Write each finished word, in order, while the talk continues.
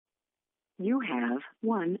You have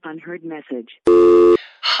one unheard message.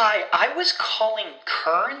 Hi, I was calling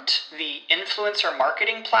Current, the influencer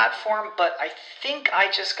marketing platform, but I think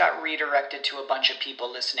I just got redirected to a bunch of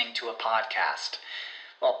people listening to a podcast.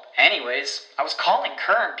 Well, anyways, I was calling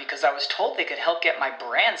Current because I was told they could help get my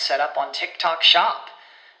brand set up on TikTok Shop,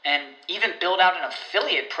 and even build out an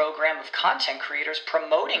affiliate program of content creators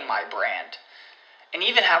promoting my brand, and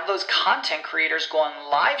even have those content creators go on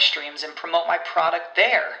live streams and promote my product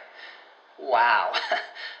there. Wow,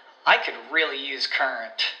 I could really use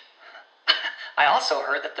Current. I also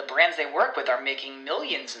heard that the brands they work with are making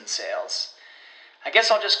millions in sales. I guess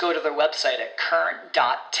I'll just go to their website at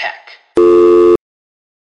current.tech.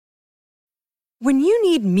 When you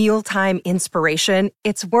need mealtime inspiration,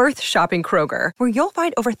 it's worth shopping Kroger, where you'll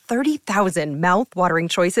find over 30,000 mouth-watering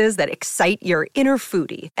choices that excite your inner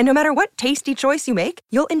foodie. And no matter what tasty choice you make,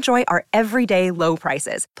 you'll enjoy our everyday low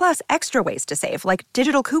prices, plus extra ways to save, like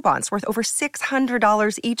digital coupons worth over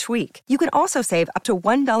 $600 each week. You can also save up to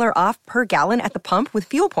 $1 off per gallon at the pump with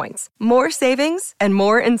fuel points. More savings and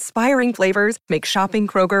more inspiring flavors make shopping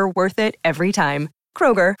Kroger worth it every time.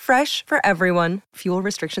 Kroger, fresh for everyone. Fuel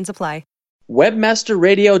restrictions apply.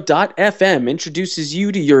 Webmasterradio.fm introduces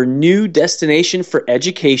you to your new destination for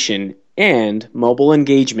education and mobile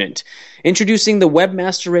engagement. Introducing the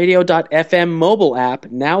Webmasterradio.fm mobile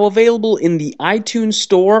app, now available in the iTunes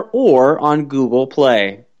Store or on Google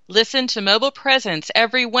Play. Listen to Mobile Presence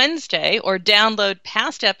every Wednesday or download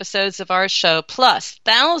past episodes of our show, plus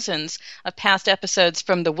thousands of past episodes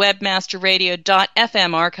from the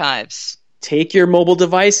Webmasterradio.fm archives. Take your mobile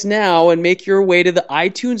device now and make your way to the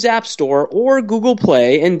iTunes App Store or Google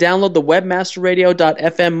Play and download the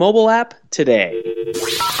Webmasterradio.fm mobile app today.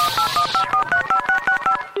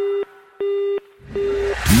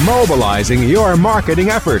 Mobilizing your marketing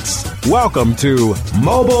efforts. Welcome to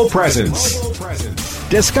Mobile Presence.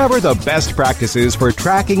 Discover the best practices for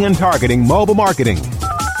tracking and targeting mobile marketing.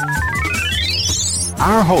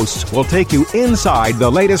 Our hosts will take you inside the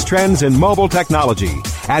latest trends in mobile technology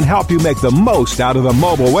and help you make the most out of the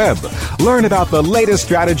mobile web. Learn about the latest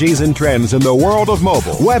strategies and trends in the world of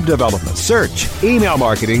mobile, web development, search, email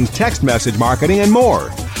marketing, text message marketing, and more.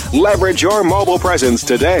 Leverage your mobile presence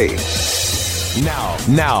today.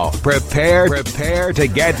 Now, prepare to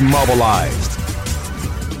get mobilized.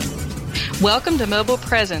 Welcome to Mobile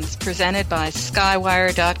Presence, presented by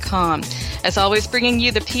Skywire.com. As always, bringing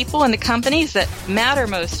you the people and the companies that matter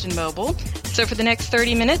most in mobile. So for the next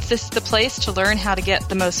 30 minutes, this is the place to learn how to get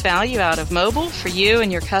the most value out of mobile for you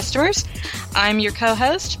and your customers. I'm your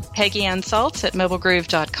co-host, Peggy Ann Saltz at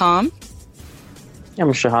MobileGroove.com. I'm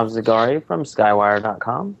Shahab Zagari from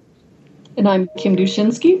Skywire.com. And I'm Kim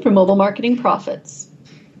Dushinsky from Mobile Marketing Profits.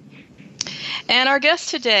 And our guest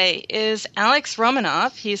today is Alex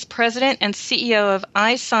Romanov. He's president and CEO of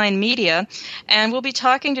iSign Media, and we'll be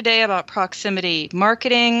talking today about proximity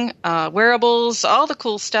marketing, wearables, all the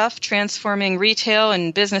cool stuff, transforming retail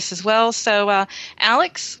and business as well. So,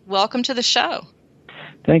 Alex, welcome to the show.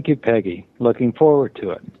 Thank you, Peggy. Looking forward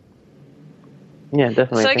to it. Yeah,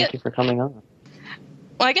 definitely. Thank you for coming on.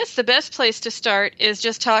 Well, I guess the best place to start is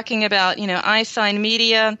just talking about, iSign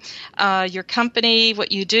Media, your company,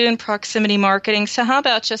 what you do in proximity marketing. So how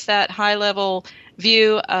about just that high-level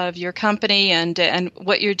view of your company and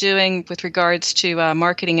what you're doing with regards to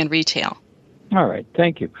marketing and retail? All right.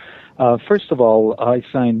 Thank you. First of all,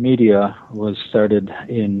 iSign Media was started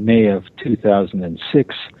in May of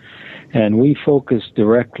 2006, and we focus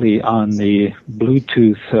directly on the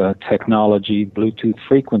Bluetooth technology, Bluetooth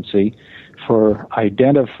frequency, for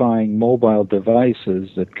identifying mobile devices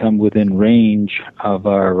that come within range of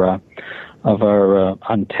our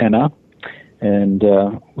antenna. And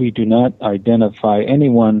we do not identify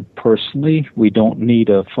anyone personally. We don't need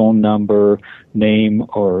a phone number, name,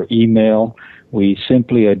 or email. We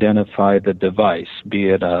simply identify the device, be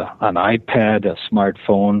it an iPad, a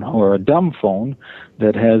smartphone, or a dumb phone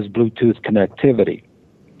that has Bluetooth connectivity.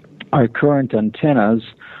 Our current antennas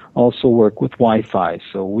also work with Wi-Fi,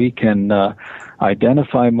 so we can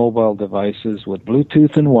identify mobile devices with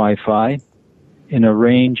Bluetooth and Wi-Fi in a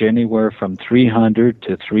range anywhere from 300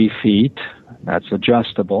 to 3 feet. That's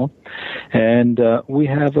adjustable. And we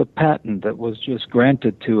have a patent that was just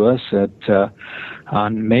granted to us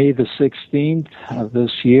on May the 16th of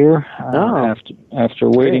this year. After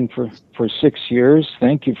waiting for 6 years.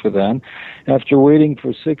 Thank you for that. After waiting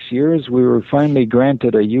for 6 years, we were finally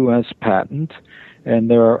granted a U.S. patent,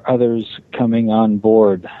 and there are others coming on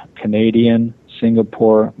board, Canadian,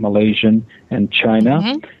 Singapore, Malaysian, and China.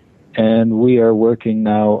 Mm-hmm. And we are working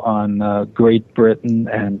now on Great Britain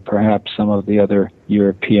and perhaps some of the other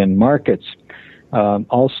European markets,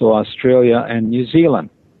 also Australia and New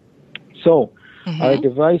Zealand. So our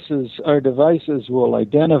devices will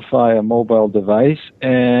identify a mobile device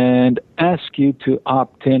and ask you to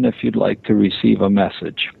opt in if you'd like to receive a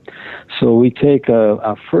message. So we take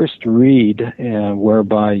a first read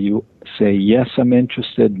whereby you say, yes, I'm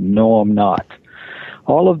interested, no, I'm not.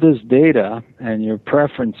 All of this data and your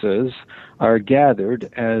preferences are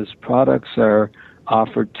gathered as products are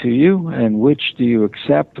offered to you, and which do you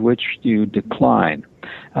accept, which do you decline.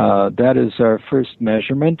 That is our first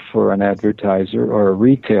measurement for an advertiser or a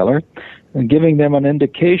retailer, and giving them an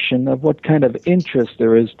indication of what kind of interest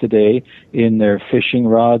there is today in their fishing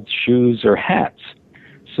rods, shoes, or hats.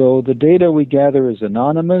 So the data we gather is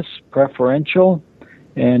anonymous, preferential,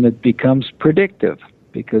 and it becomes predictive,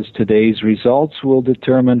 because today's results will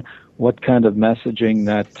determine what kind of messaging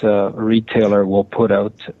that retailer will put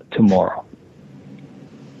out tomorrow.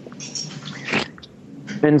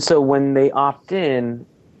 And so when they opt in,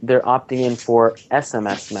 they're opting in for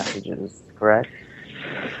SMS messages, correct?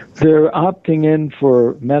 They're opting in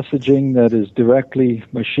for messaging that is directly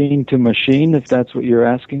machine to machine, if that's what you're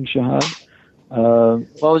asking, Shahab. Well,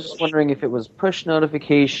 I was just wondering if it was push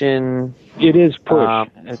notification. It is push.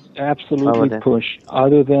 It's absolutely push.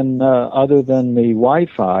 Other than the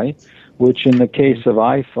Wi-Fi, which in the case of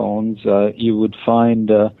iPhones, you would find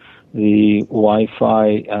the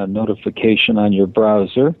Wi-Fi notification on your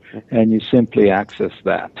browser, and you simply access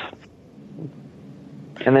that.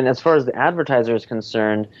 And then as far as the advertiser is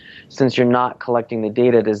concerned, since you're not collecting the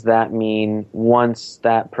data, does that mean once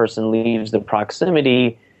that person leaves the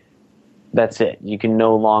proximity, that's it? You can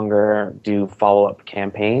no longer do follow-up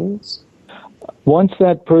campaigns? Once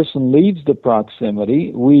that person leaves the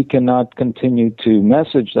proximity, we cannot continue to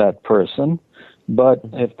message that person, but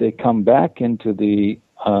if they come back into the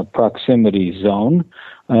proximity zone,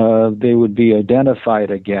 they would be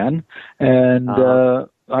identified again, and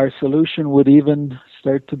our solution would even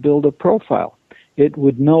start to build a profile. It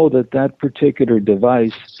would know that that particular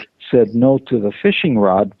device said no to the fishing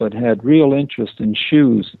rod, but had real interest in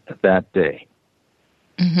shoes that day.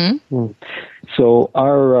 So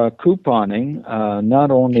our couponing,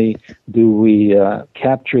 not only do we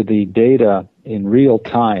capture the data in real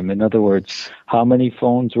time, in other words, how many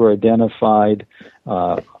phones were identified,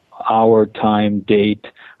 hour, time, date,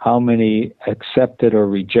 how many accepted or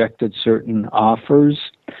rejected certain offers,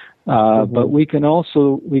 but we can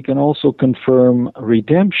also confirm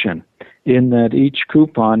redemption, in that each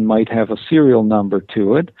coupon might have a serial number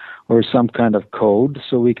to it or some kind of code,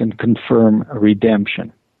 so we can confirm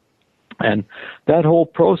redemption. And that whole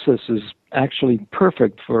process is actually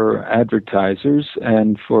perfect for advertisers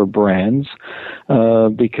and for brands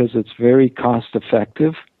because it's very cost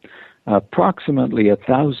effective, approximately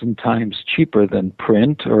 1,000 times cheaper than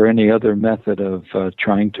print or any other method of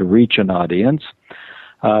trying to reach an audience,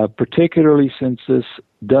 particularly since this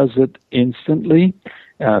does it instantly,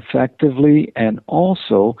 effectively, and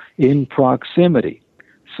also in proximity.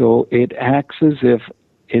 So it acts as if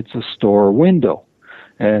it's a store window.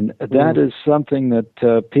 And that is something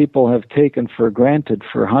that people have taken for granted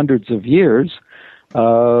for hundreds of years.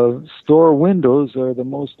 Store windows are the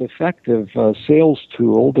most effective sales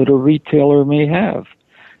tool that a retailer may have.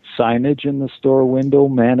 Signage in the store window,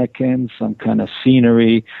 mannequins, some kind of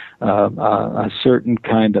scenery, a certain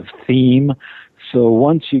kind of theme. So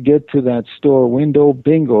once you get to that store window,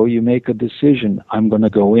 bingo, you make a decision, I'm going to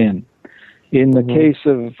go in. In the case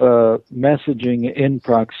of messaging in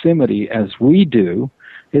proximity, as we do,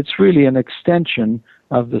 it's really an extension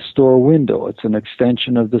of the store window. It's an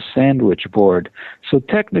extension of the sandwich board. So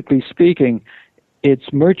technically speaking,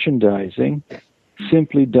 it's merchandising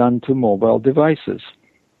simply done to mobile devices.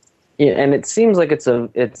 Yeah, and it seems like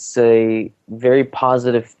it's a very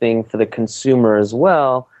positive thing for the consumer as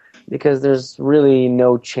well, because there's really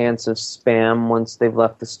no chance of spam once they've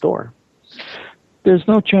left the store. There's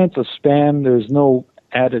no chance of spam. There's no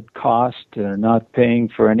added cost. They're not paying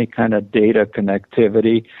for any kind of data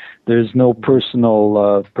connectivity. There's no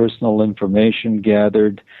personal information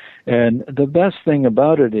gathered. And the best thing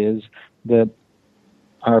about it is that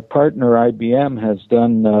our partner IBM has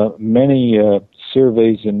done many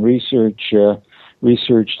surveys and researched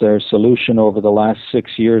our solution over the last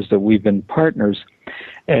 6 years that we've been partners,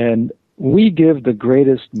 and we give the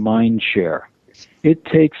greatest mind share. It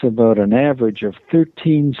takes about an average of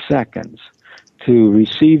 13 seconds to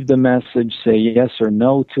receive the message, say yes or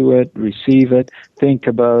no to it, receive it, think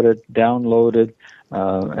about it, download it,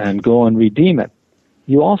 and go and redeem it.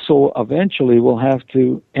 You also eventually will have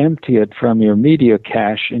to empty it from your media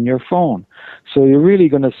cache in your phone. So you're really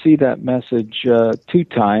going to see that message 2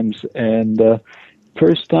 times, and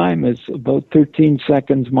first time is about 13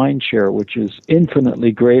 seconds mind share, which is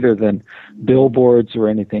infinitely greater than billboards or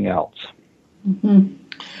anything else. Mm-hmm.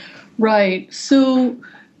 Right. So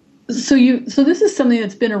this is something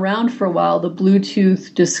that's been around for a while, the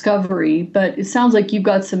Bluetooth discovery, but it sounds like you've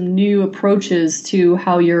got some new approaches to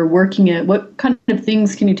how you're working it. What kind of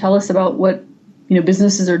things can you tell us about what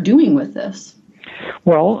businesses are doing with this?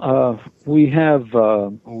 Well, we've had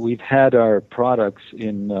our products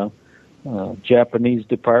in Japanese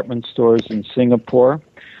department stores in Singapore.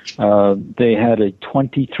 They had a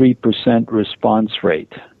 23% response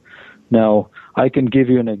rate. Now, I can give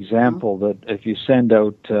you an example that if you send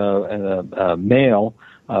out mail,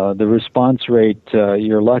 the response rate,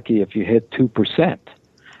 you're lucky if you hit 2%.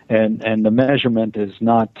 And the measurement is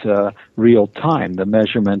not real time. The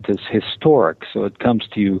measurement is historic, so it comes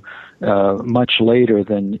to you much later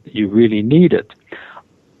than you really need it.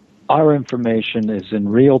 Our information is in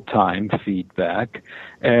real-time feedback,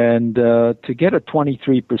 and to get a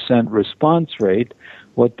 23% response rate,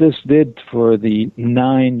 what this did for the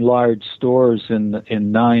 9 large stores in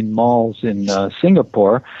 9 malls in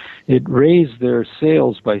Singapore, it raised their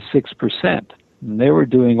sales by 6%. And they were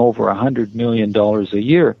doing over $100 million a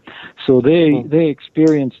year. So they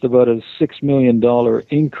experienced about a $6 million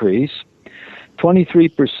increase.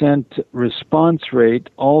 23% response rate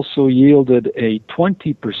also yielded a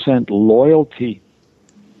 20% loyalty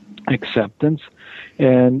acceptance,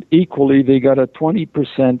 and equally they got a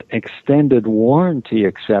 20% extended warranty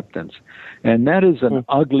acceptance. And that is an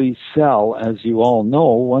ugly sell, as you all know.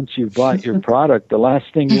 Once you've bought your product, the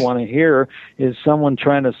last thing you want to hear is someone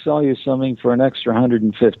trying to sell you something for an extra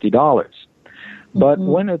 $150. But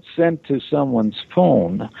when it's sent to someone's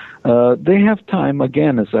phone, they have time,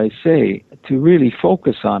 again, as I say, to really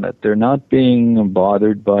focus on it. They're not being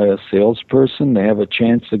bothered by a salesperson. They have a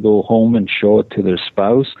chance to go home and show it to their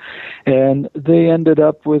spouse. And they ended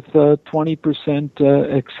up with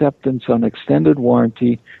 20% acceptance on extended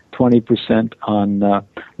warranty, 20% on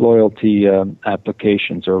loyalty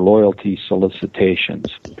applications or loyalty solicitations.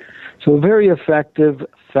 So very effective,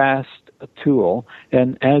 fast tool.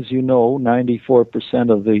 And as you know,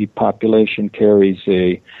 94% of the population carries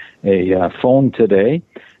a phone today.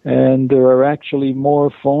 And there are actually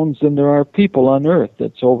more phones than there are people on Earth.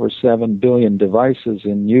 That's over 7 billion devices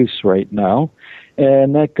in use right now.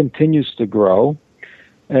 And that continues to grow.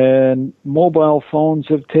 And mobile phones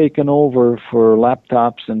have taken over for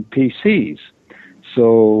laptops and PCs.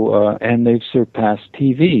 So, and they've surpassed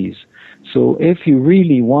TVs. So if you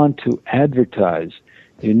really want to advertise,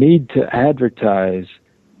 you need to advertise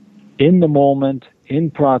in the moment,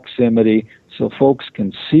 in proximity, so folks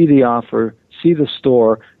can see the offer, see the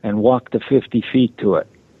store, and walk the 50 feet to it.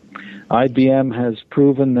 IBM has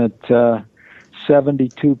proven that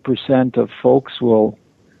 72% of folks will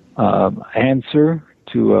answer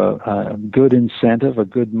to a good incentive, a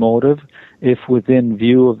good motive, if within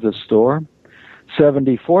view of the store.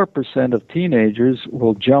 74% of teenagers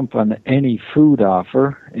will jump on any food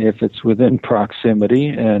offer if it's within proximity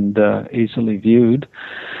and easily viewed.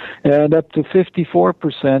 And up to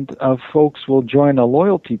 54% of folks will join a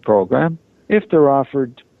loyalty program if they're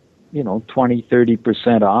offered, 20,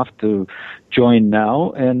 30% off to join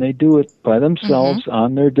now, and they do it by themselves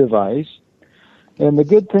on their device. And the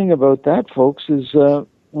good thing about that, folks, is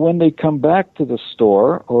when they come back to the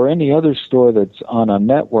store or any other store that's on a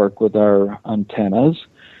network with our antennas,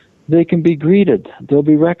 they can be greeted. They'll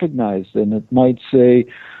be recognized, and it might say,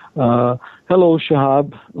 hello,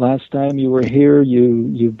 Shahab, last time you were here,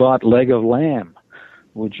 you bought leg of lamb.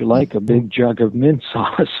 Would you like a big jug of mint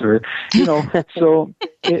sauce? Or, so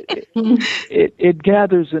it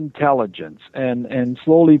gathers intelligence and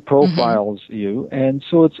slowly profiles you. And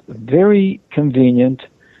so it's very convenient,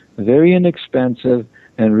 very inexpensive,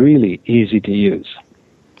 and really easy to use.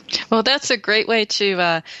 Well, that's a great way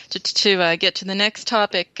to get to the next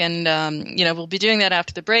topic, and we'll be doing that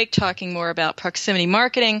after the break, talking more about proximity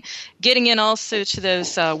marketing, getting in also to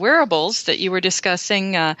those wearables that you were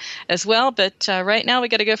discussing as well. But right now, we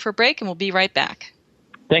got to go for a break, and we'll be right back.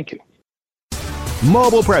 Thank you.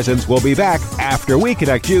 Mobile Presence will be back after we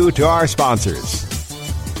connect you to our sponsors.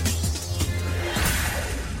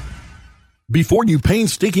 Before you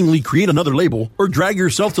painstakingly create another label or drag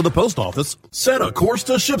yourself to the post office, set a course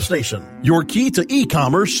to ShipStation, your key to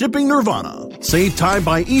e-commerce shipping nirvana. Save time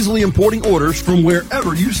by easily importing orders from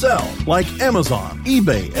wherever you sell, like Amazon,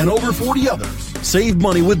 eBay, and over 40 others. Save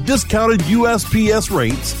money with discounted USPS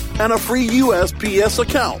rates and a free USPS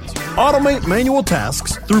account. Automate manual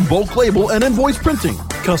tasks through bulk label and invoice printing,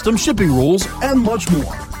 custom shipping rules, and much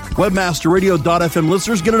more. WebmasterRadio.fm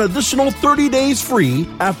listeners get an additional 30 days free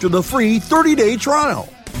after the free 30-day trial.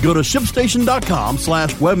 Go to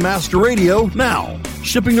ShipStation.com/WebmasterRadio now.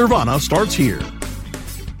 Shipping Nirvana starts here.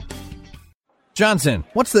 Johnson,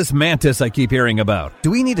 what's this Mantis I keep hearing about? Do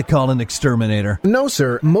we need to call an exterminator? No,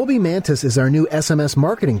 sir. Moby Mantis is our new SMS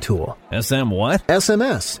marketing tool. SM what?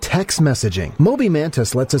 SMS, text messaging. Moby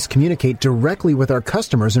Mantis lets us communicate directly with our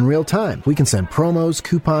customers in real time. We can send promos,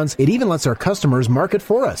 coupons. It even lets our customers market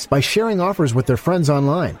for us by sharing offers with their friends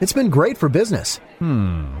online. It's been great for business.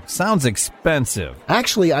 Sounds expensive.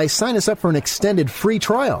 Actually, I signed us up for an extended free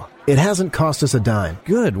trial. It hasn't cost us a dime.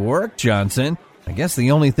 Good work, Johnson. I guess the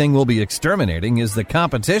only thing we'll be exterminating is the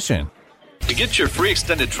competition. To get your free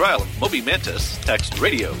extended trial of Moby Mantis, text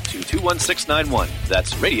radio to 21691.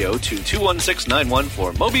 That's radio to 21691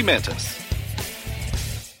 for Moby Mantis.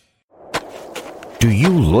 Do you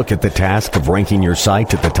look at the task of ranking your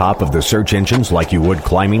site at the top of the search engines like you would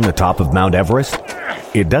climbing the top of Mount Everest?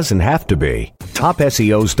 It doesn't have to be.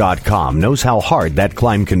 TopSEOs.com knows how hard that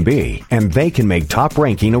climb can be, and they can make top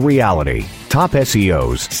ranking a reality. Top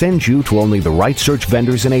SEOs sends you to only the right search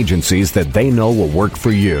vendors and agencies that they know will work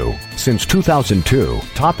for you. Since 2002,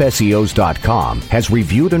 TopSEOs.com has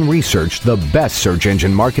reviewed and researched the best search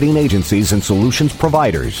engine marketing agencies and solutions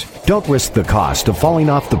providers. Don't risk the cost of falling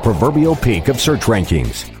off the proverbial peak of search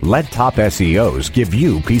rankings. Let Top SEOs give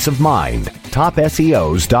you peace of mind.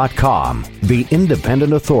 TopSEOs.com, the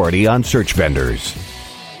independent authority on search vendors.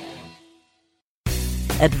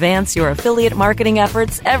 Advance your affiliate marketing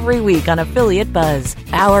efforts every week on Affiliate Buzz.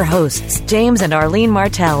 Our hosts, James and Arlene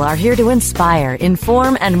Martell, are here to inspire,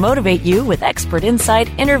 inform, and motivate you with expert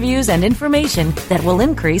insight, interviews, and information that will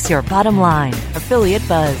increase your bottom line. Affiliate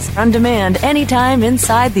Buzz, on demand anytime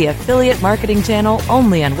inside the Affiliate Marketing Channel,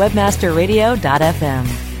 only on WebmasterRadio.fm.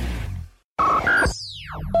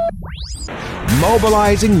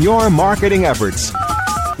 Mobilizing your marketing efforts.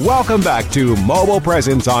 Welcome back to Mobile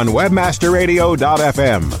Presence on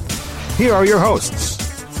WebmasterRadio.fm. Here are your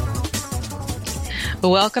hosts.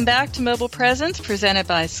 Welcome back to Mobile Presence, presented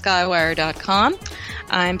by Skywire.com.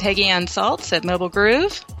 I'm Peggy Ann Saltz at Mobile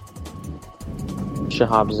Groove.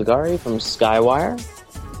 Shahab Zagari from Skywire.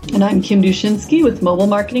 And I'm Kim Dushinsky with Mobile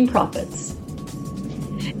Marketing Profits.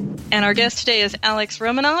 And our guest today is Alex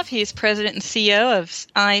Romanov. He's president and CEO of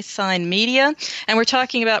iSign Media. And we're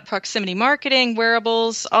talking about proximity marketing,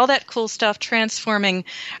 wearables, all that cool stuff transforming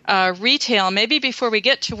retail. Maybe before we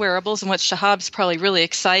get to wearables and what Shahab's probably really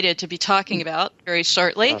excited to be talking about very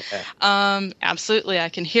shortly. Okay. Absolutely, I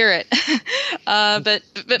can hear it. But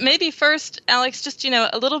maybe first, Alex, just,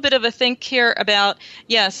 a little bit of a think here about,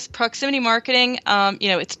 yes, proximity marketing.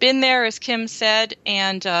 It's been there, as Kim said,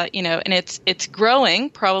 and, and it's growing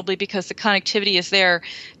probably because the connectivity is there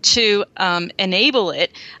to enable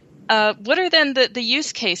it. What are then the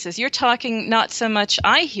use cases? You're talking not so much,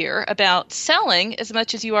 I hear, about selling as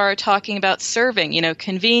much as you are talking about serving,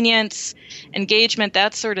 convenience, engagement,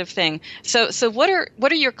 that sort of thing. So what are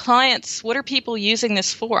your clients, what are people using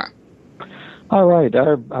this for? All right.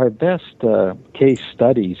 Our best case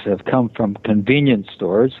studies have come from convenience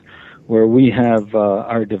stores, where we have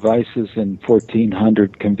our devices in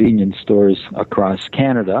 1,400 convenience stores across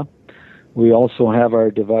Canada. We also have our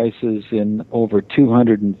devices in over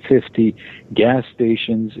 250 gas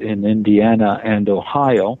stations in Indiana and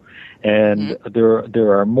Ohio, and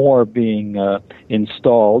there are more being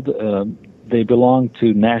installed. They belong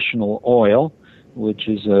to National Oil, which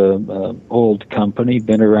is a old company,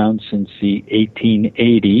 been around since the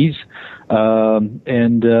 1880s,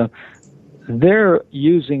 and they're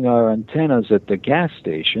using our antennas at the gas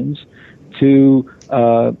stations to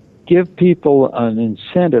give people an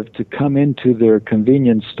incentive to come into their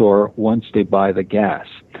convenience store once they buy the gas.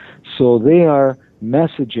 So they are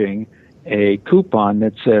messaging a coupon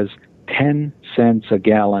that says 10 cents a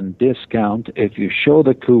gallon discount if you show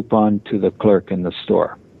the coupon to the clerk in the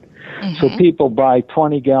store. So people buy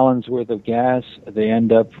 20 gallons worth of gas. They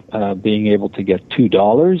end up being able to get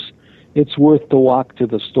 $2. It's worth the walk to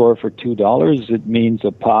the store for $2. It means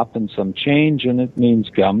a pop and some change, and it means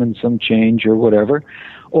gum and some change or whatever.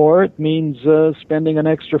 Or it means spending an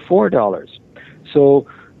extra $4. So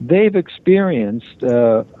they've experienced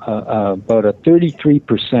about a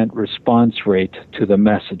 33% response rate to the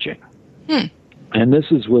messaging. And this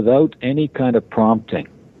is without any kind of prompting.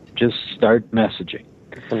 Just start messaging.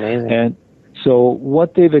 That's amazing. And so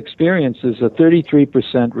what they've experienced is a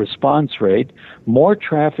 33% response rate, more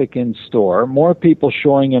traffic in store, more people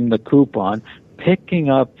showing them the coupon, picking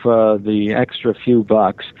up the extra few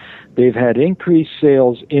bucks. They've had increased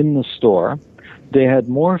sales in the store. They had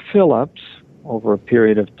more fill-ups over a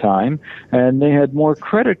period of time, and they had more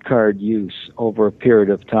credit card use over a period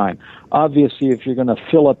of time. Obviously, if you're going to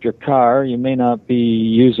fill up your car, you may not be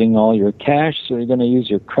using all your cash, so you're going to use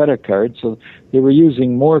your credit card. So they were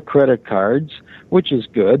using more credit cards, which is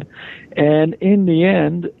good. And in the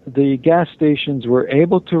end, the gas stations were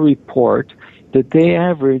able to report that they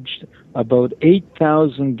averaged about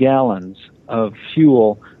 8,000 gallons of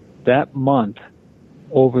fuel that month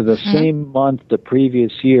over the same month the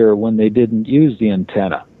previous year when they didn't use the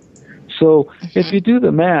antenna. So if you do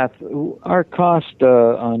the math, our cost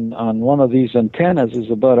on one of these antennas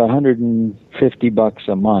is about $150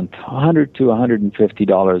 a month, $100 to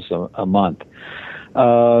 $150 a month.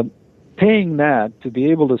 Paying that to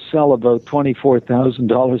be able to sell about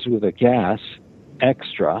 $24,000 worth of gas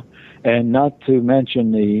extra, and not to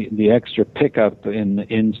mention the extra pickup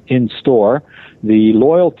in store, the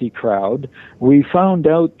loyalty crowd, we found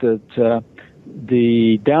out that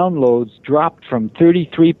the downloads dropped from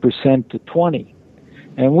 33% to 20%.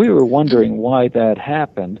 And we were wondering why that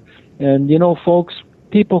happened. And, you know, folks,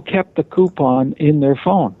 people kept the coupon in their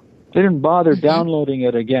phone. They didn't bother downloading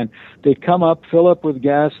it again. They'd come up, fill up with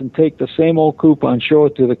gas, and take the same old coupon, show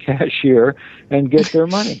it to the cashier, and get their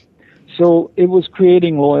money. So it was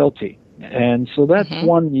creating loyalty. And so that's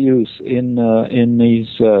one use in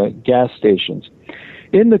these gas stations.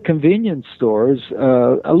 In the convenience stores,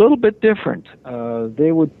 a little bit different.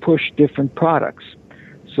 They would push different products.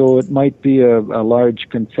 So it might be a large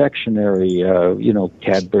confectionery,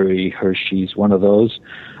 Cadbury, Hershey's, one of those.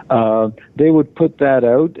 They would put that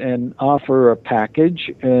out and offer a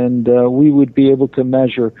package, and we would be able to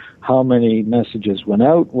measure how many messages went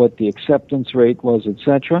out, what the acceptance rate was,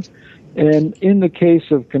 etc. And in the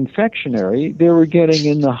case of confectionery, they were getting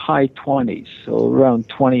in the high 20s, so around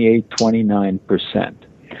 28, 29%.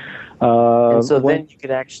 And so then you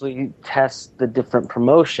could actually test the different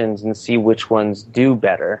promotions and see which ones do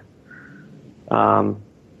better, and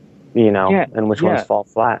which ones fall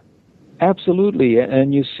flat. Absolutely,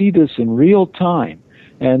 and you see this in real time.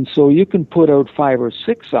 And so you can put out 5 or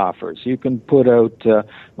 6 offers. You can put out,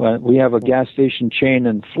 we have a gas station chain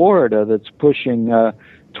in Florida that's pushing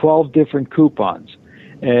 12 different coupons.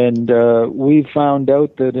 And we found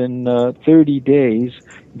out that in 30 days,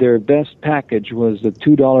 their best package was the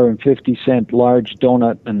 $2.50 large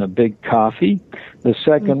donut and a big coffee. The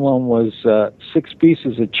second one was 6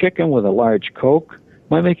 pieces of chicken with a large Coke.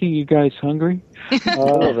 Am I making you guys hungry?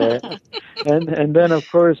 And then of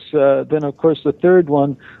course the third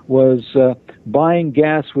one was buying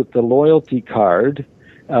gas with the loyalty card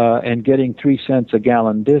and getting 3 cents a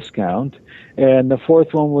gallon discount. And the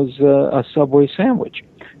fourth one was a Subway sandwich.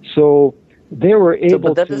 So they were able to...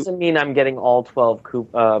 But that doesn't mean I'm getting all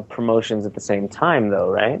 12 promotions at the same time, though,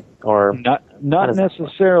 right? Or not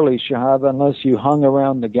necessarily, Shahab, unless you hung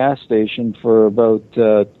around the gas station for about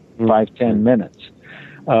 5-10 minutes.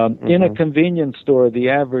 In a convenience store, the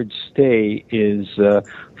average stay is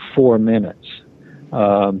 4 minutes.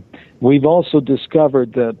 We've also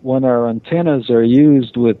discovered that when our antennas are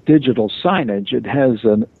used with digital signage, it has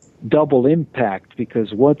a double impact,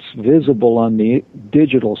 because what's visible on the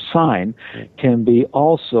digital sign can be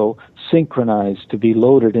also synchronized to be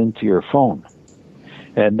loaded into your phone.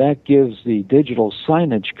 And that gives the digital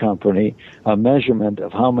signage company a measurement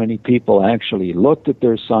of how many people actually looked at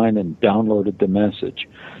their sign and downloaded the message.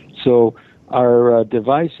 So our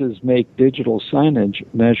devices make digital signage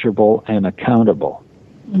measurable and accountable.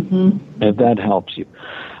 If that helps you.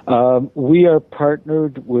 We are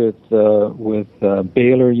partnered with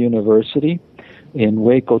Baylor University in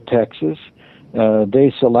Waco, Texas.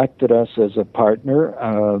 They selected us as a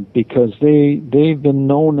partner because they've been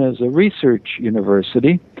known as a research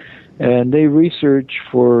university, and they research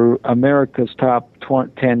for America's top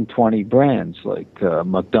 10, 20 brands like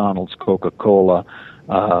McDonald's, Coca-Cola,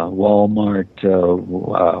 Walmart,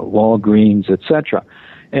 Walgreens, etc.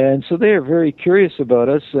 And so they are very curious about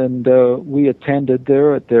us, and we attended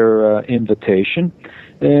there at their invitation.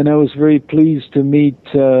 And I was very pleased to meet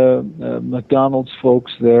McDonald's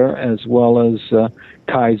folks there, as well as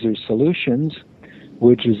Kaiser Solutions,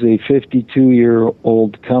 which is a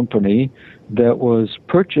 52-year-old company that was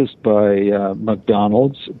purchased by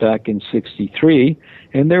McDonald's back in '63,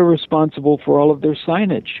 and they're responsible for all of their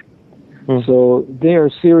signage. So they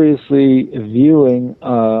are seriously viewing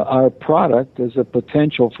our product as a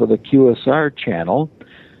potential for the QSR channel,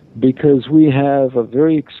 because we have a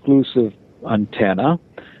very exclusive antenna,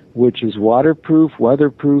 which is waterproof,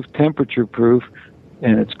 weatherproof, temperature-proof,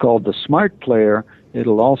 and it's called the Smart Player.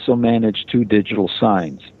 It'll also manage 2 digital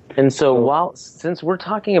signs. And so since we're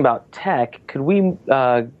talking about tech, could we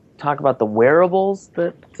talk about the wearables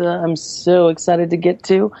that I'm so excited to get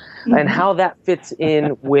to, and how that fits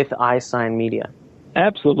in with iSign Media.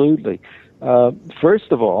 Absolutely.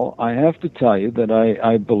 First of all, I have to tell you that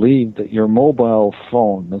I believe that your mobile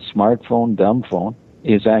phone, the smartphone, dumb phone,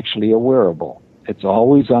 is actually a wearable. It's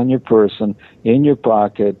always on your person, in your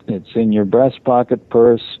pocket. It's in your breast pocket,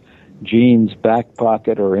 purse, jeans, back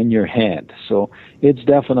pocket, or in your hand. So it's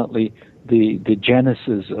definitely the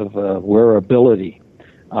genesis of wearability,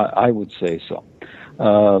 I would say so.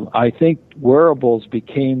 I think wearables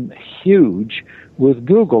became huge with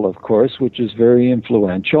Google, of course, which is very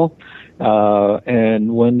influential.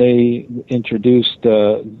 And when they introduced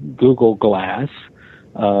Google Glass,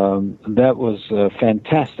 that was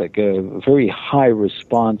fantastic. A very high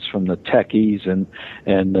response from the techies and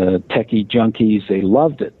techie junkies. They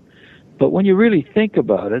loved it. But when you really think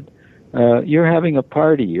about it, you're having a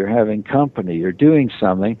party, you're having company, you're doing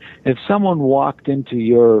something. If someone walked into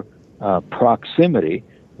your proximity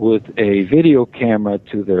with a video camera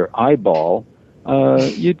to their eyeball,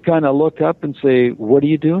 you'd kind of look up and say, "What are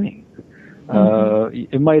you doing?"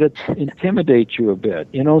 It might intimidate you a bit,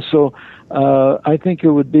 So I think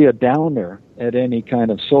it would be a downer at any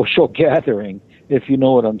kind of social gathering, if you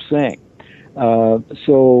know what I'm saying.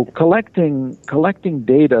 So collecting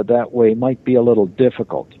data that way might be a little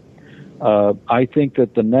difficult. I think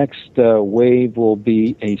that the next wave will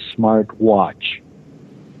be a smart watch.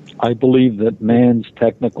 I believe that man's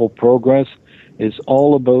technical progress is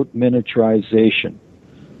all about miniaturization.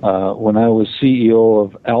 When I was CEO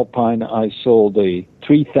of Alpine, I sold a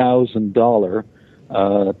 $3,000,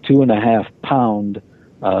 2.5 pound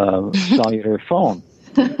cellular phone.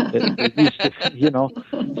 It used to,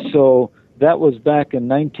 so that was back in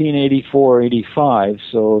 1984, 85.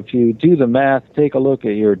 So if you do the math, take a look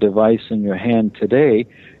at your device in your hand today.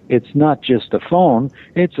 It's not just a phone;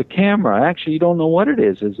 it's a camera. Actually, you don't know what it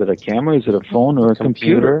is. Is it a camera? Is it a phone or a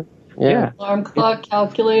computer? Yeah. Alarm clock,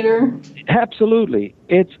 calculator. Absolutely.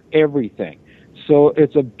 It's everything. So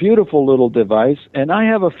it's a beautiful little device, and I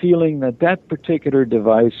have a feeling that particular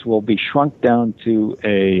device will be shrunk down to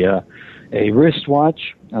a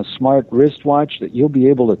wristwatch, a smart wristwatch that you'll be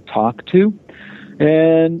able to talk to.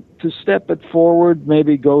 And to step it forward,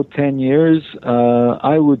 maybe go 10 years,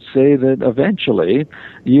 I would say that eventually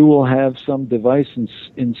you will have some device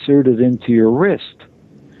inserted into your wrist,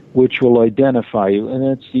 which will identify you, and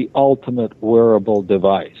it's the ultimate wearable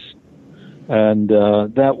device. And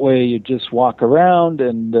that way you just walk around,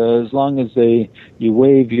 and as long as you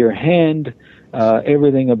wave your hand,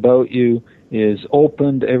 everything about you is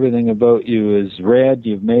opened, everything about you is read,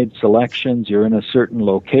 you've made selections, you're in a certain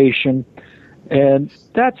location. And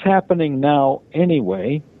that's happening now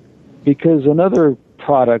anyway, because another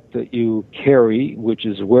product that you carry, which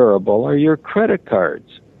is wearable, are your credit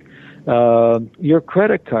cards. Your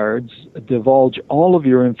credit cards divulge all of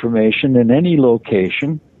your information in any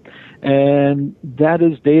location, and that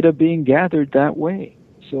is data being gathered that way.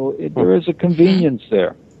 So there is a convenience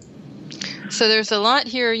there. So there's a lot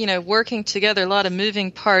here, working together, a lot of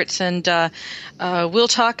moving parts, and we'll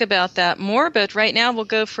talk about that more. But right now we'll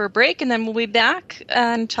go for a break, and then we'll be back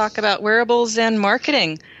and talk about wearables and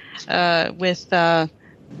marketing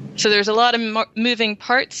So there's a lot of moving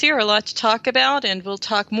parts here, a lot to talk about, and we'll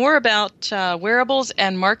talk more about wearables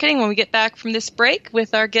and marketing when we get back from this break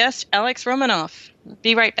with our guest, Alex Romanoff.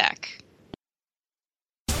 Be right back.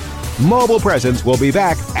 Mobile Presence will be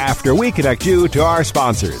back after we connect you to our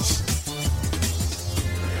sponsors.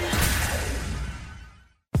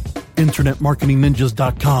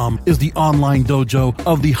 InternetMarketingNinjas.com is the online dojo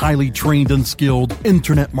of the highly trained and skilled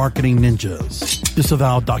Internet Marketing Ninjas.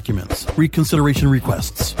 Disavowed documents, reconsideration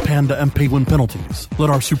requests, Panda and Penguin penalties. Let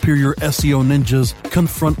our superior SEO ninjas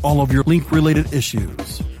confront all of your link-related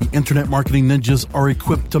issues. The Internet Marketing Ninjas are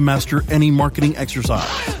equipped to master any marketing exercise,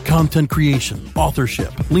 content creation,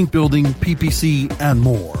 authorship, link building, PPC, and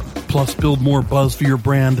more. Plus, build more buzz for your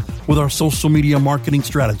brand with our social media marketing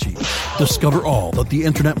strategy. Discover all that the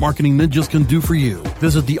Internet Marketing Ninjas can do for you.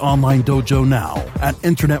 Visit the online dojo now at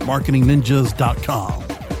InternetMarketingNinjas.com.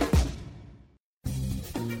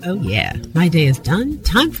 Oh yeah, my day is done.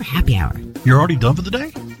 Time for happy hour. You're already done for the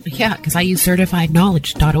day? Yeah, because I use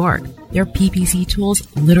CertifiedKnowledge.org. Their PPC tools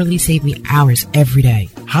literally save me hours every day.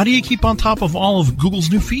 How do you keep on top of all of Google's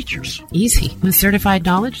new features? Easy. With Certified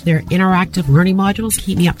Knowledge, their interactive learning modules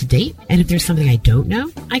keep me up to date. And if there's something I don't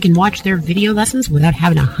know, I can watch their video lessons without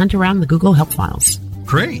having to hunt around the Google Help files.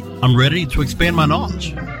 Great. I'm ready to expand my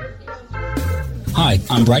knowledge. Hi,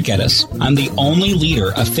 I'm Brett Geddes. I'm the only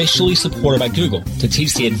leader officially supported by Google to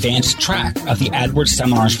teach the advanced track of the AdWords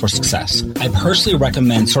Seminars for Success. I personally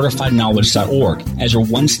recommend CertifiedKnowledge.org as your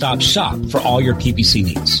one-stop shop for all your PPC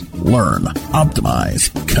needs. Learn,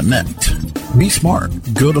 optimize, connect. Be smart.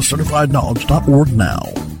 Go to CertifiedKnowledge.org now.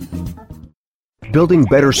 Building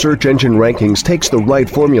better search engine rankings takes the right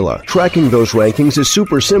formula. Tracking those rankings is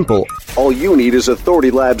super simple. All you need is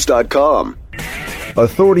AuthorityLabs.com.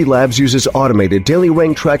 Authority Labs uses automated daily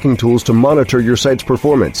rank tracking tools to monitor your site's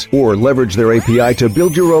performance or leverage their API to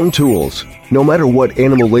build your own tools. No matter what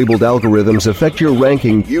animal-labeled algorithms affect your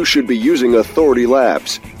ranking, you should be using Authority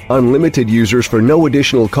Labs. Unlimited users for no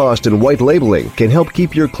additional cost and white labeling can help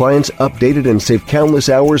keep your clients updated and save countless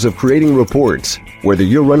hours of creating reports. Whether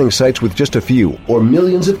you're running sites with just a few or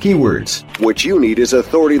millions of keywords, what you need is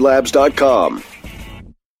AuthorityLabs.com.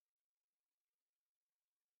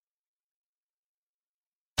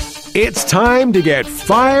 It's time to get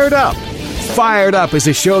fired up. Fired Up is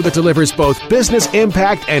a show that delivers both business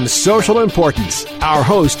impact and social importance. Our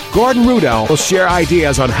host, Gordon Rudell, will share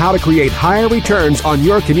ideas on how to create higher returns on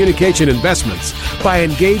your communication investments by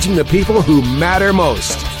engaging the people who matter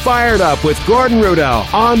most. Fired Up with Gordon Rudell,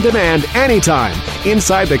 on demand anytime,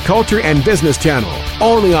 inside the Culture and Business Channel,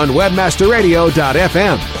 only on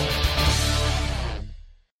WebmasterRadio.fm.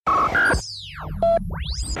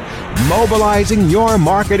 Mobilizing your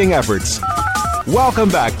marketing efforts. Welcome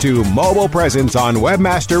back to Mobile Presence on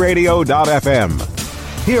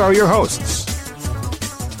WebmasterRadio.fm. Here are your hosts.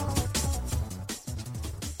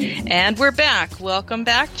 And we're back. Welcome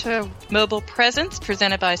back to Mobile Presence,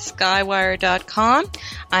 presented by Skywire.com.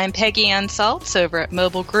 I'm Peggy Ann Saltz over at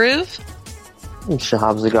Mobile Groove. I'm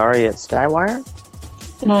Shahab Zagari at Skywire.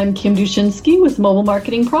 And I'm Kim Dushinsky with Mobile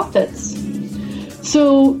Marketing Profits.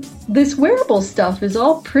 So this wearable stuff is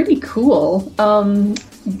all pretty cool.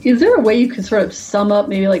 Is there a way you could sort of sum up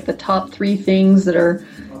maybe like the top 3 things that are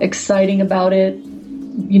exciting about it,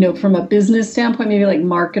 you know, from a business standpoint, maybe like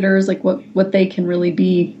marketers, like what they can really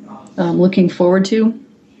be looking forward to?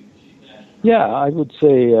 Yeah, I would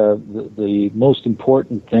say the most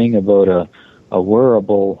important thing about a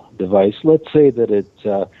wearable device, let's say that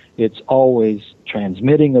it's always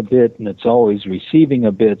transmitting a bit and it's always receiving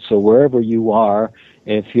a bit, so wherever you are,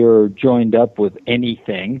 if you're joined up with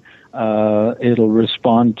anything, it'll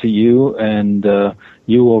respond to you and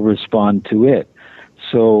you will respond to it.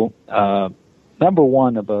 So number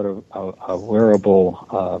one about a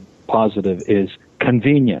wearable positive is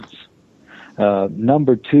convenience.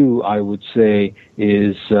 Number 2, I would say,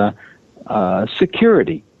 is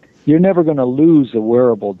security. You're never going to lose a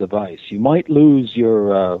wearable device. You might lose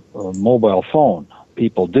your mobile phone.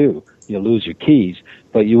 People do. You lose your keys,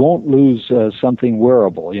 but you won't lose something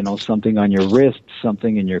wearable, you know, something on your wrist,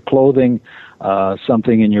 something in your clothing,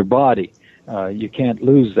 something in your body. You can't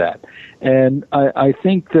lose that. And I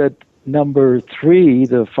think that number 3,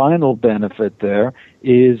 the final benefit there,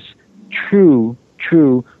 is true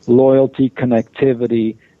loyalty,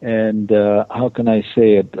 connectivity, and how can I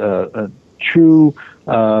say it, true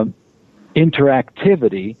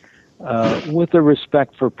interactivity with a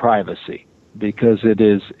respect for privacy. Because it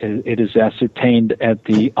is ascertained at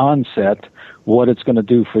the onset what it's going to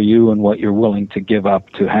do for you and what you're willing to give up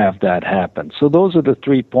to have that happen. So those are the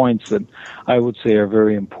 3 points that I would say are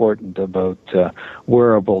very important about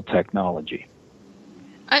wearable technology.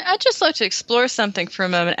 I'd just like to explore something for a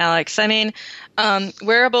moment, Alex. I mean,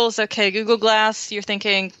 wearables, okay, Google Glass, you're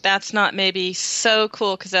thinking that's not maybe so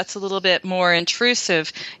cool because that's a little bit more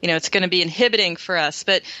intrusive. You know, it's going to be inhibiting for us.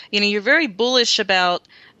 But, you know, you're very bullish about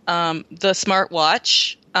the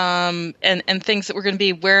smartwatch and things that we're going to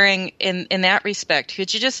be wearing in that respect.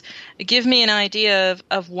 Could you just give me an idea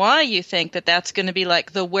of why you think that that's going to be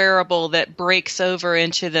like the wearable that breaks over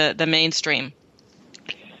into the mainstream?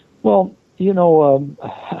 Well, you know,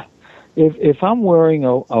 if I'm wearing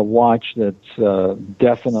a watch that's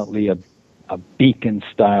definitely a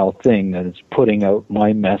beacon-style thing that is putting out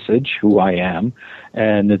my message, who I am,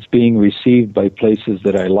 and it's being received by places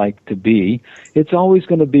that I like to be, it's always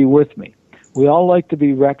going to be with me. We all like to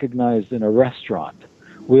be recognized in a restaurant.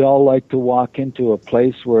 We all like to walk into a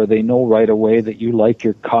place where they know right away that you like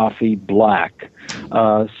your coffee black.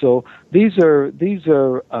 So these are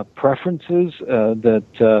preferences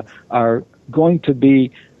that are going to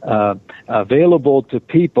be available to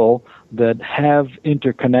people that have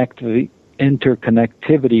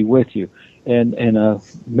interconnectivity with you. And a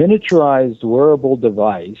miniaturized wearable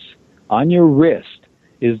device on your wrist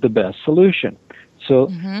is the best solution. So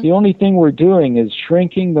the only thing we're doing is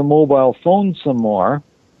shrinking the mobile phone some more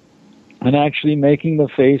and actually making the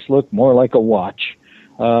face look more like a watch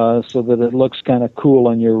so that it looks kind of cool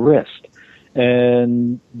on your wrist.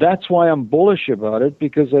 And that's why I'm bullish about it,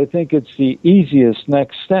 because I think it's the easiest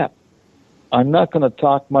next step. I'm not going to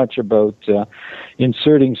talk much about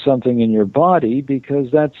inserting something in your body,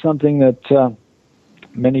 because that's something that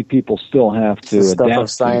many people still have to adapt stuff of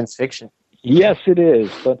science fiction. Yes, it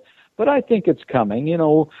is, but I think it's coming. You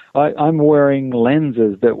know, I'm wearing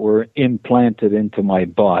lenses that were implanted into my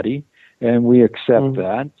body, and we accept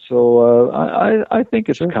that. So I think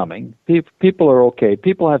it's coming. People are okay.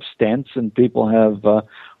 People have stents, and people have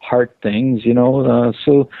heart things, you know.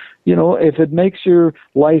 So, you know, if it makes your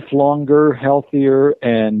life longer, healthier,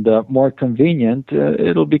 and more convenient,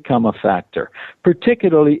 it'll become a factor,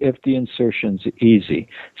 particularly if the insertion's easy.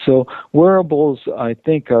 So wearables, I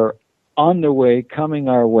think, are on their way, coming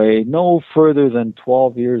our way, no further than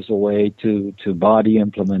 12 years away to body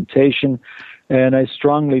implementation. And I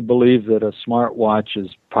strongly believe that a smartwatch is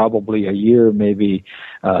probably a year, maybe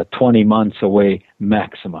 20 months away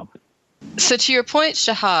maximum. So to your point,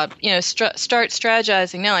 Shahab, you know, start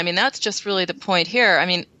strategizing now. I mean, that's just really the point here. I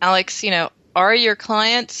mean, Alex, you know, are your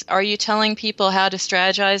clients, are you telling people how to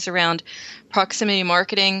strategize around proximity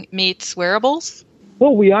marketing meets wearables?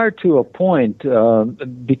 Well, we are to a point,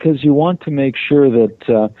 because you want to make sure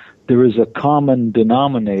that there is a common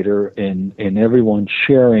denominator in everyone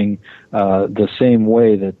sharing the same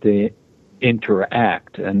way that they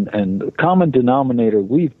interact. And the common denominator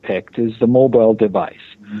we've picked is the mobile device.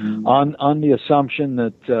 On the assumption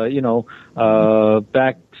that,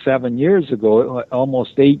 back 7 years ago,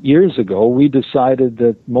 almost 8 years ago, we decided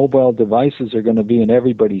that mobile devices are going to be in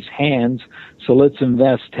everybody's hands, so let's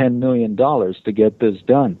invest $10 million to get this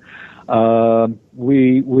done.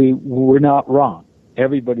 We're not wrong.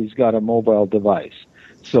 Everybody's got a mobile device.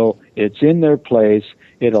 So it's in their place.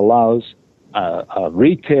 It allows a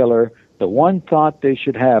retailer, the one thought they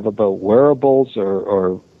should have about wearables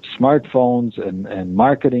or smartphones and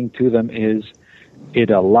marketing to them is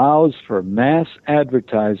it allows for mass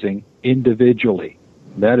advertising individually.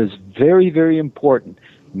 That is very, very important.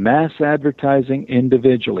 Mass advertising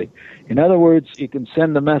individually. In other words, you can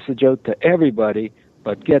send the message out to everybody,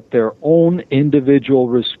 but get their own individual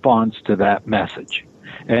response to that message.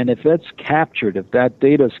 And if that's captured, if that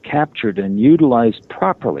data is captured and utilized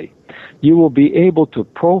properly, you will be able to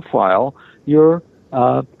profile your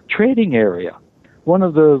trading area. One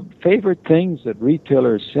of the favorite things that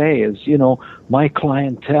retailers say is, you know, my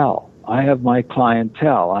clientele. I have my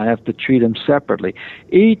clientele. I have to treat them separately.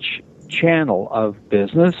 Each channel of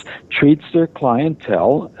business treats their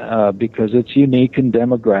clientele because it's unique and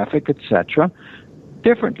demographic, etc.,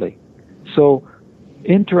 differently. So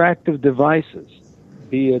interactive devices,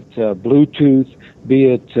 be it Bluetooth, be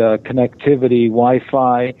it connectivity,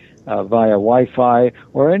 Wi-Fi, via Wi-Fi,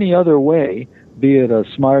 or any other way, be it a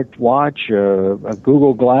smart watch, a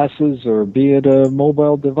Google Glasses, or be it a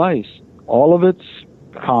mobile device. All of it's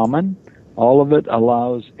common. All of it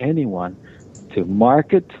allows anyone to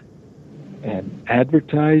market and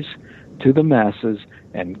advertise to the masses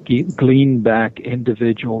and glean back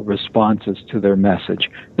individual responses to their message.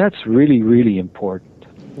 That's really, really important.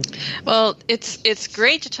 Well, it's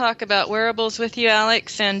great to talk about wearables with you,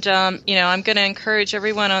 Alex, and you know, I'm going to encourage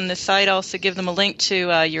everyone on the site, also give them a link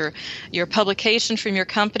to your publication from your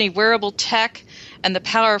company, Wearable Tech and the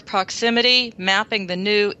Power of Proximity, Mapping the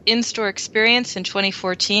New In-Store Experience in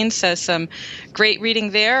 2014. So some great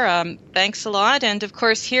reading there. Thanks a lot. And of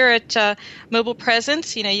course, here at Mobile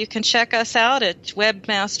Presence, you know, you can check us out at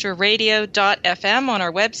webmasterradio.fm on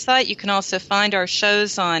our website. You can also find our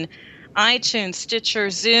shows on iTunes, Stitcher,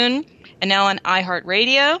 Zune, and now on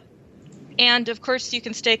iHeartRadio. And, of course, you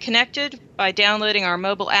can stay connected by downloading our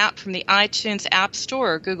mobile app from the iTunes App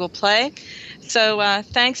Store or Google Play. So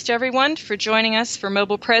thanks to everyone for joining us for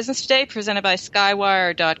Mobile Presence today, presented by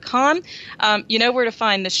Skywire.com. You know where to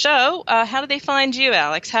find the show. How do they find you,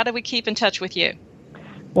 Alex? How do we keep in touch with you?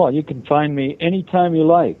 Well, you can find me anytime you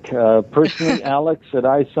like. Personally, Alex at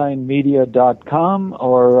iSignMedia.com,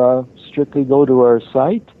 or strictly go to our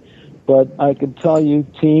site. But I can tell you,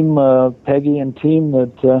 team, Peggy and team,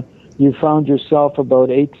 that you found yourself about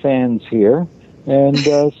 8 fans here. And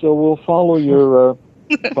so we'll follow your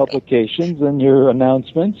publications and your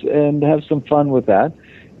announcements and have some fun with that.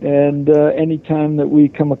 And anytime that we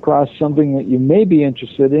come across something that you may be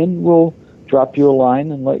interested in, we'll drop you a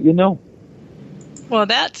line and let you know. Well,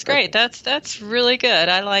 that's great. That's really good.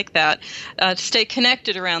 I like that. Stay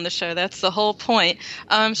connected around the show. That's the whole point.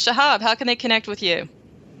 Shahab, how can they connect with you?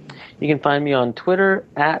 You can find me on Twitter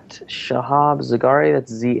at Shahab Zagari.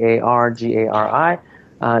 That's Zargari.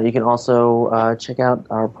 You can also check out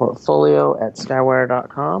our portfolio at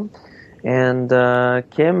Skywire.com. And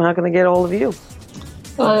Kim, how can I get a hold of you?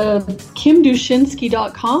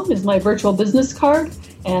 KimDushinsky.com is my virtual business card,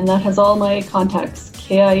 and that has all my contacts.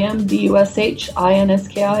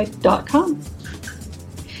 KimDushinsky.com.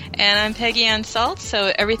 And I'm Peggy Ann Saltz,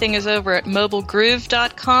 so everything is over at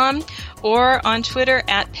mobilegroove.com or on Twitter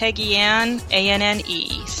at Peggy Ann,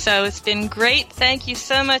 ANNE. So it's been great. Thank you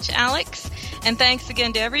so much, Alex. And thanks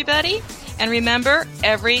again to everybody. And remember,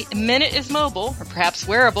 every minute is mobile, or perhaps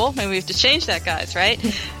wearable. Maybe we have to change that, guys, right?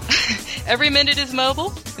 Every minute is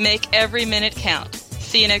mobile. Make every minute count.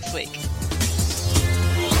 See you next week.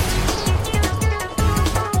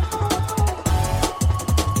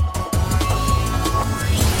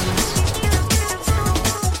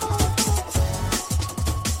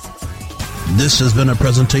 This has been a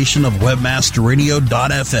presentation of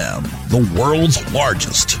WebmasterRadio.fm, the world's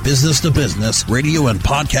largest business-to-business radio and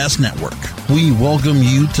podcast network. We welcome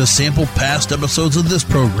you to sample past episodes of this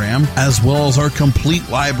program, as well as our complete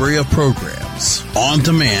library of programs, on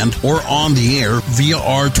demand or on the air via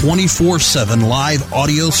our 24/7 live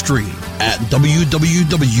audio stream at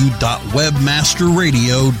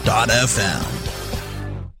www.webmasterradio.fm.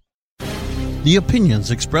 The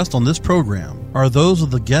opinions expressed on this program are those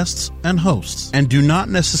of the guests and hosts and do not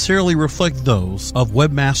necessarily reflect those of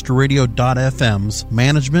WebmasterRadio.fm's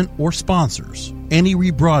management or sponsors. Any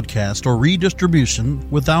rebroadcast or redistribution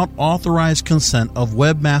without authorized consent of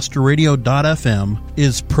WebmasterRadio.fm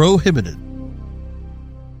is prohibited.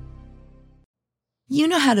 You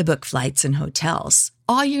know how to book flights and hotels.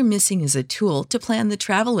 All you're missing is a tool to plan the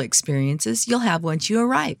travel experiences you'll have once you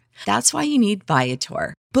arrive. That's why you need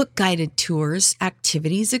Viator. Book guided tours,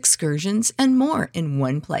 activities, excursions, and more in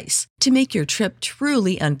one place to make your trip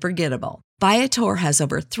truly unforgettable. Viator has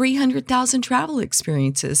over 300,000 travel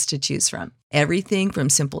experiences to choose from. Everything from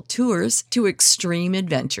simple tours to extreme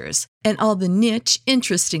adventures and all the niche,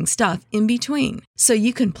 interesting stuff in between. So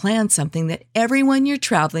you can plan something that everyone you're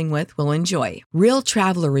traveling with will enjoy. Real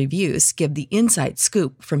traveler reviews give the inside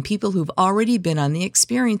scoop from people who've already been on the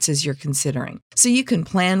experiences you're considering. So you can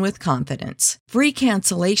plan with confidence. Free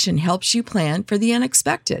cancellation helps you plan for the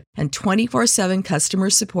unexpected. And 24/7 customer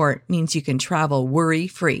support means you can travel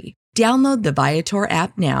worry-free. Download the Viator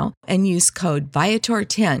app now and use code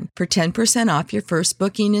Viator10 for 10% off your first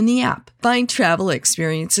booking in the app. Find travel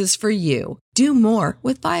experiences for you. Do more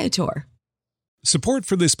with Viator. Support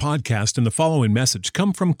for this podcast and the following message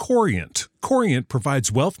come from Corient. Corient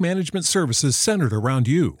provides wealth management services centered around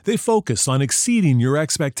you. They focus on exceeding your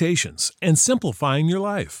expectations and simplifying your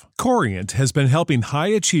life. Corient has been helping high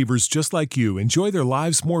achievers just like you enjoy their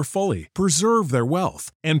lives more fully, preserve their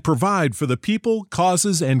wealth, and provide for the people,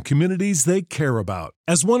 causes, and communities they care about.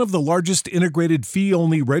 As one of the largest integrated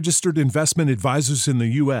fee-only registered investment advisors in the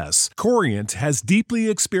U.S., Corient has deeply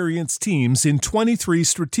experienced teams in 23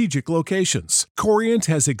 strategic locations. Corient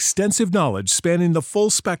has extensive knowledge spanning the full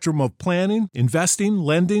spectrum of planning, investing,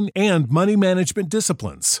 lending, and money management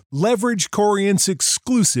disciplines. Leverage Corient's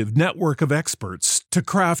exclusive network of experts to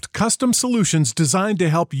craft custom solutions designed to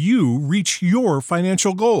help you reach your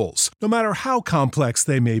financial goals, no matter how complex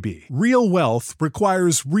they may be. Real wealth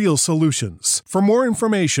requires real solutions. For more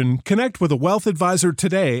information, connect with a wealth advisor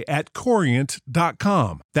today at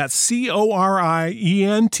Corient.com. That's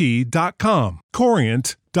Corient.com.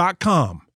 Corient.com.